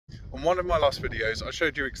On one of my last videos, I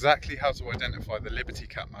showed you exactly how to identify the Liberty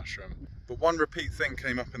Cap mushroom, but one repeat thing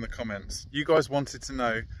came up in the comments. You guys wanted to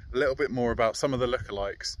know a little bit more about some of the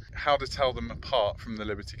lookalikes, how to tell them apart from the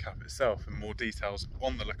Liberty Cap itself, and more details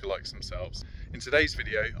on the lookalikes themselves. In today's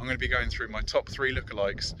video, I'm going to be going through my top 3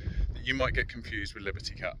 lookalikes that you might get confused with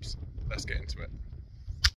Liberty Caps. Let's get into it.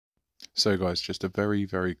 So guys, just a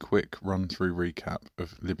very quick run through recap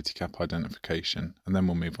of Liberty Cap identification, and then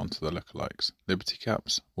we'll move on to the lookalikes. Liberty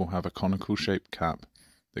Caps will have a conical shaped cap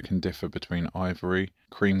that can differ between ivory,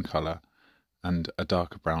 cream colour and a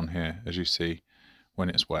darker brown here, as you see when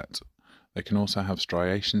it's wet. They can also have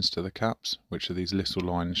striations to the caps, which are these little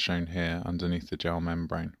lines shown here underneath the gel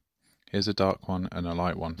membrane. Here's a dark one and a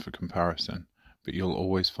light one for comparison, but you'll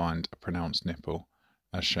always find a pronounced nipple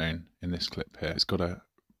as shown in this clip here. It's got a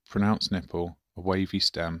pronounced nipple, a wavy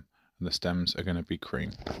stem, and the stems are going to be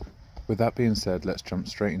cream. With that being said, let's jump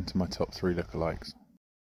straight into my top 3 lookalikes.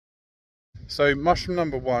 So mushroom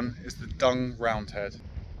number 1 is the dung roundhead.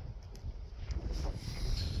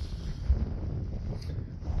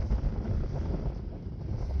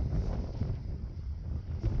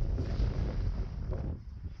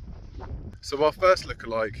 So our first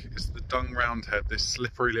lookalike is the dung roundhead, this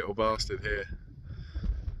slippery little bastard here.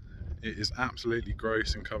 It is absolutely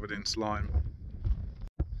gross and covered in slime.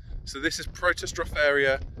 So this is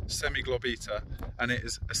Protostropharia semiglobita, and it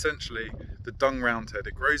is essentially the dung roundhead.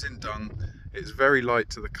 It grows in dung, it's very light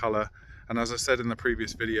to the colour, and as I said in the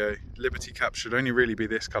previous video, Liberty Caps should only really be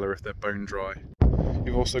this colour if they're bone dry.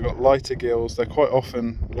 You've also got lighter gills, they're quite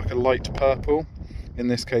often like a light purple. In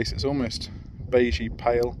this case it's almost beigey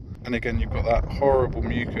pale, and again you've got that horrible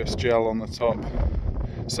mucus gel on the top.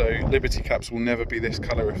 So Liberty Caps will never be this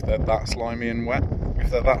colour if they're that slimy and wet.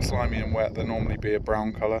 If they're that slimy and wet, they'll normally be a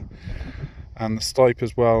brown colour. And the stipe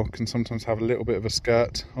as well can sometimes have a little bit of a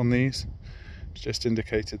skirt on these. It's just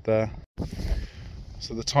indicated there.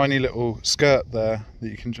 So the tiny little skirt there that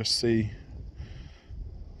you can just see.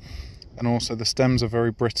 And also the stems are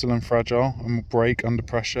very brittle and fragile and will break under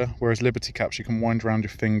pressure, whereas Liberty Caps you can wind around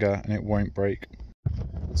your finger and it won't break.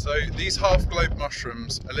 So these half-globe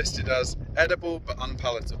mushrooms are listed as edible but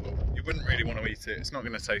unpalatable. You wouldn't really want to eat it, it's not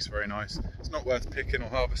going to taste very nice. It's not worth picking or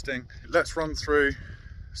harvesting. Let's run through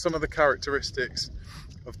some of the characteristics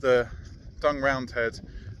of the dung roundhead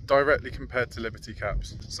directly compared to Liberty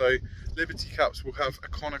Caps. So Liberty Caps will have a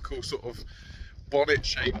conical sort of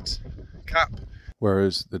bonnet-shaped cap,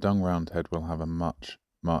 whereas the dung roundhead will have a much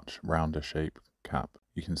rounder shaped cap.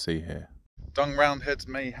 You can see here. Dung roundheads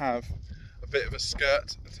may have a bit of a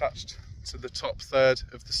skirt attached to the top third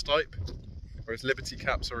of the stipe, whereas Liberty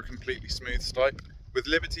Caps are a completely smooth stipe. With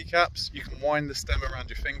Liberty Caps you can wind the stem around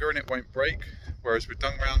your finger and it won't break, whereas with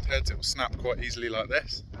dung roundheads it will snap quite easily like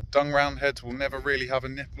this. Dung roundheads will never really have a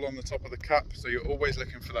nipple on the top of the cap, so you're always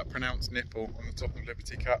looking for that pronounced nipple on the top of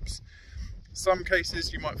Liberty Caps. Some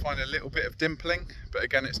cases you might find a little bit of dimpling, but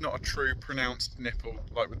again it's not a true pronounced nipple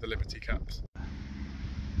like with the Liberty Caps.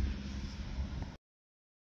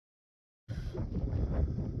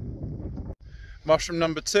 Mushroom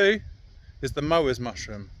number 2 is the mower's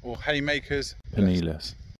mushroom, or haymaker's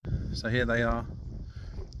pinealis. So here they are.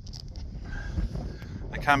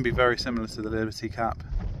 They can be very similar to the Liberty Cap,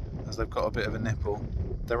 as they've got a bit of a nipple.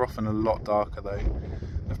 They're often a lot darker though.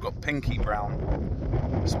 They've got pinky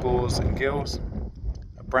brown spores and gills,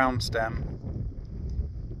 a brown stem,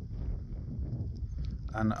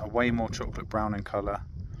 and a way more chocolate brown in colour.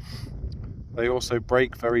 They also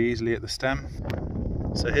break very easily at the stem.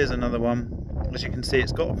 So here's another one. As you can see,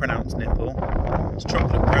 it's got a pronounced nipple. It's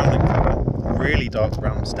chocolate brown in colour, really dark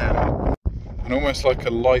brown stem, and almost like a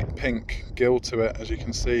light pink gill to it, as you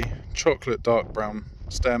can see. Chocolate dark brown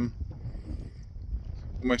stem,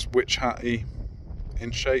 almost witch hatty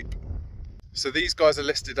in shape. So these guys are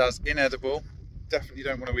listed as inedible. Definitely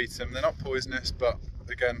don't want to eat them. They're not poisonous, but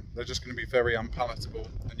again, they're just going to be very unpalatable,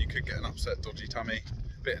 and you could get an upset dodgy tummy,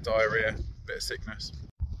 bit of diarrhea, bit of sickness.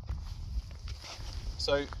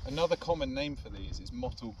 So another common name for these is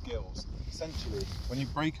mottled gills. Essentially, when you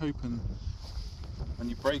break open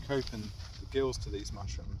the gills to these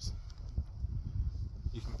mushrooms,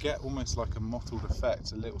 you can get almost like a mottled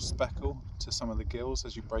effect, a little speckle to some of the gills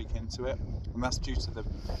as you break into it, and that's due to the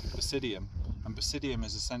basidium. And basidium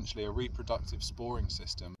is essentially a reproductive sporing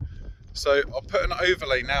system. So I'll put an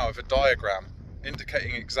overlay now of a diagram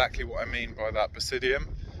indicating exactly what I mean by that basidium.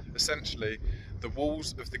 Essentially, the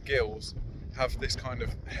walls of the gills have this kind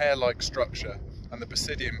of hair-like structure, and the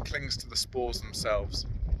basidium clings to the spores themselves.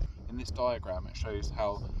 In this diagram it shows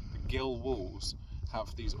how the gill walls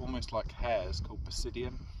have these almost like hairs called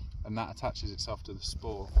basidium, and that attaches itself to the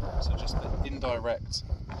spore. So just the indirect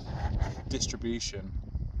distribution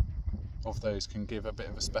of those can give a bit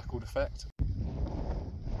of a speckled effect.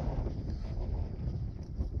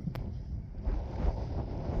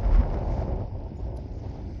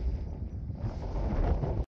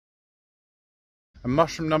 And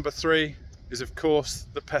mushroom number 3 is of course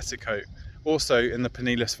the petticoat, also in the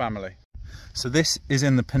Penilus family. So this is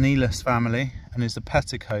in the Penilus family and is the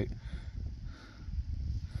petticoat.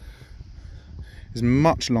 It's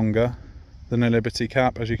much longer than a Liberty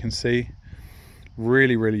cap, as you can see.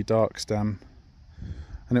 Really dark stem,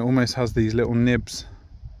 and it almost has these little nibs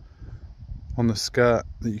on the skirt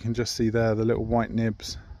that you can just see there, the little white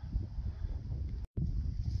nibs.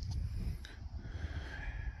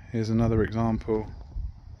 Here's another example.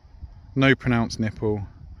 No pronounced nipple,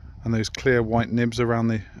 and those clear white nibs around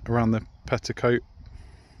the petticoat.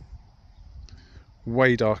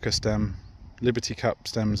 Way darker stem. Liberty cap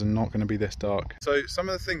stems are not going to be this dark. So some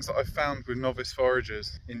of the things that I've found with novice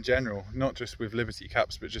foragers in general, not just with Liberty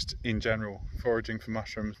caps but just in general foraging for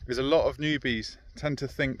mushrooms, is a lot of newbies tend to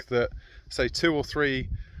think that, say, 2 or 3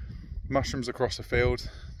 mushrooms across a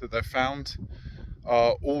field that they've found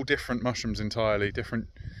are all different mushrooms entirely, different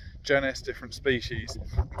genus, different species.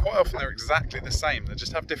 And quite often they're exactly the same, they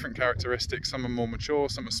just have different characteristics. Some are more mature,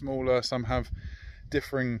 some are smaller, some have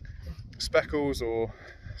differing speckles or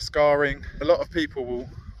scarring. A lot of people will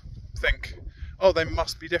think, oh, they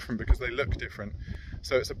must be different because they look different.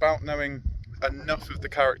 So it's about knowing enough of the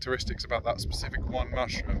characteristics about that specific one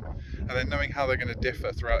mushroom and then knowing how they're going to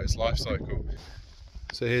differ throughout its life cycle.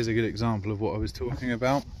 So here's a good example of what I was talking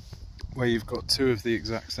about, where you've got 2 of the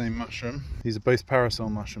exact same mushroom. These are both parasol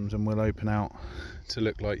mushrooms and will open out to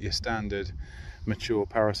look like your standard mature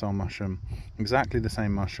parasol mushroom. Exactly the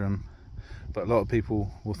same mushroom, but a lot of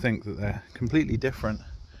people will think that they're completely different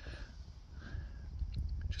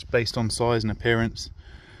just based on size and appearance.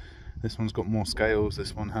 This one's got more scales,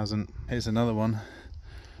 this one hasn't. Here's another one.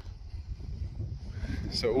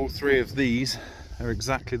 So all 3 of these are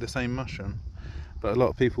exactly the same mushroom, but a lot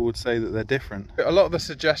of people would say that they're different. A lot of the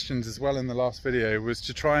suggestions as well in the last video was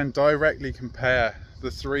to try and directly compare the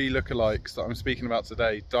 3 lookalikes that I'm speaking about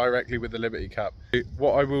today directly with the Liberty cap.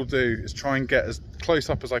 What I will do is try and get as close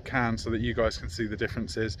up as I can so that you guys can see the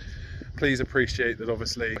differences. Please appreciate that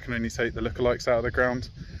obviously I can only take the lookalikes out of the ground,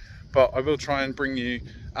 but I will try and bring you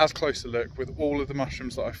as close a look with all of the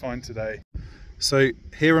mushrooms that I find today. So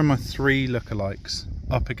here are my 3 lookalikes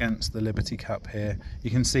up against the Liberty cap here. You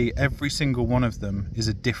can see every single one of them is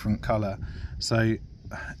a different colour. So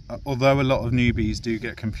although a lot of newbies do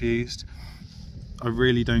get confused, I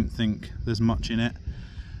really don't think there's much in it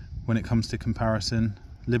when it comes to comparison.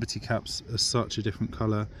 Liberty caps are such a different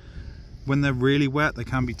colour. When they're really wet they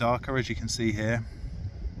can be darker, as you can see here.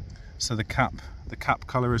 So the cap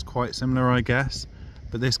colour is quite similar, I guess,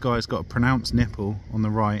 but this guy's got a pronounced nipple on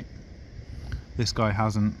the right. This guy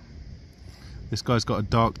hasn't. This guy's got a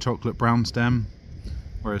dark chocolate brown stem,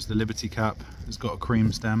 whereas the Liberty cap has got a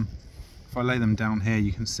cream stem. If I lay them down here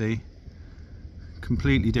you can see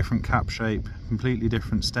completely different cap shape, completely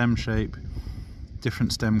different stem shape,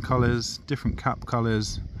 different stem colours, different cap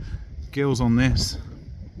colours. Gills on this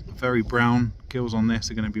are very brown, gills on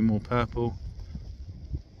this are going to be more purple.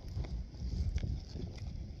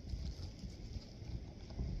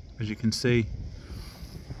 As you can see.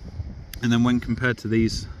 And then when compared to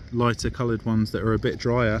these lighter coloured ones that are a bit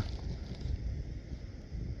drier,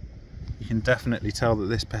 you can definitely tell that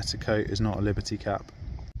this petticoat is not a Liberty cap.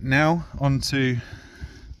 Now onto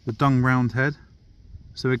the dung round head.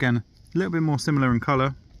 So again, a little bit more similar in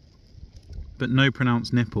colour, but no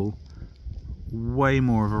pronounced nipple. Way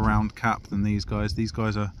more of a round cap than these guys. These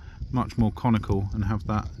guys are much more conical and have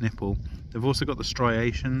that nipple. They've also got the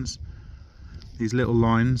striations, these little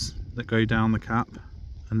lines that go down the cap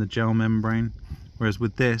and the gel membrane. Whereas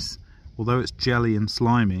with this, although it's jelly and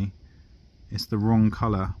slimy, it's the wrong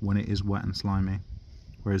colour when it is wet and slimy.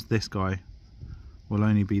 Whereas this guy will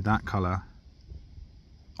only be that colour,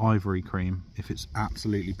 ivory cream, if it's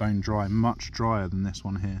absolutely bone dry, much drier than this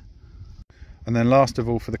one here. And then last of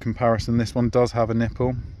all, for the comparison, this one does have a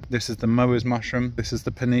nipple. This is the mower's mushroom. This is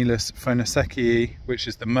the Penilus phonosecii, which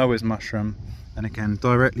is the mower's mushroom. And again,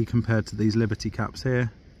 directly compared to these Liberty caps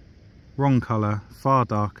here, wrong colour, far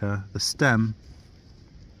darker. The stem,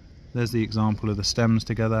 there's the example of the stems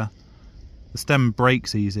together. The stem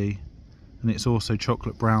breaks easy, and it's also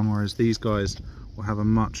chocolate brown, whereas these guys will have a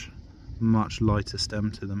much lighter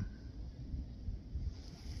stem to them.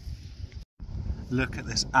 Look at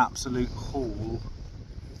this absolute haul.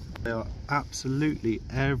 They are absolutely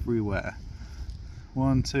everywhere.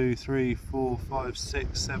 1, 2, 3, 4, 5,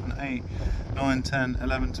 6, 7, 8, 9, 10,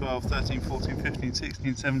 11, 12, 13, 14, 15,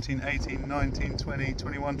 16, 17, 18, 19, 20,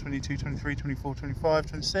 21, 22, 23, 24, 25,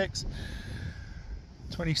 26,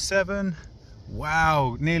 27.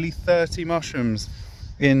 Wow, nearly 30 mushrooms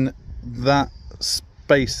in that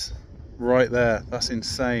space right there. That's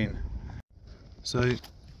insane. So,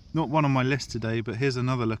 not one on my list today, but here's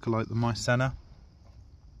another lookalike, the mycology,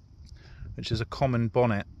 which is a common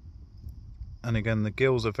bonnet. And again, the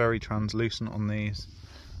gills are very translucent on these.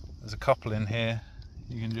 There's a couple in here,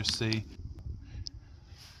 you can just see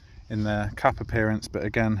in their cap appearance, but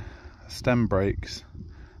again, stem breaks,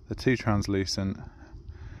 they're too translucent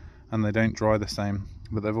and they don't dry the same,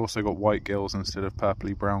 but they've also got white gills instead of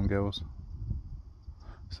purpley brown gills.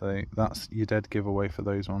 So that's your dead giveaway for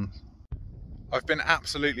those ones. I've been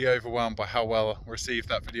absolutely overwhelmed by how well received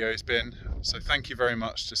that video has been, so thank you very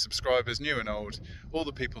much to subscribers new and old, all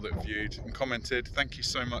the people that viewed and commented. Thank you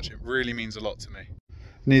so much, it really means a lot to me.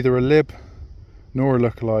 Neither a lib nor a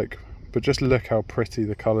lookalike, but just look how pretty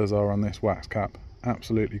the colours are on this wax cap.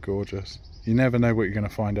 Absolutely gorgeous. You never know what you're going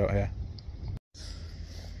to find out here.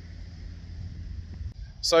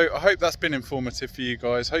 So I hope that's been informative for you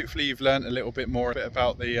guys. Hopefully you've learned a little bit more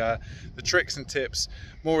about the tricks and tips,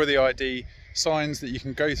 more of the ID signs that you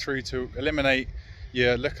can go through to eliminate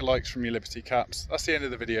your lookalikes from your Liberty caps. That's the end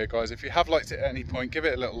of the video, guys. If you have liked it at any point, give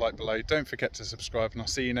it a little like below. Don't forget to subscribe, and I'll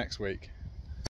see you next week.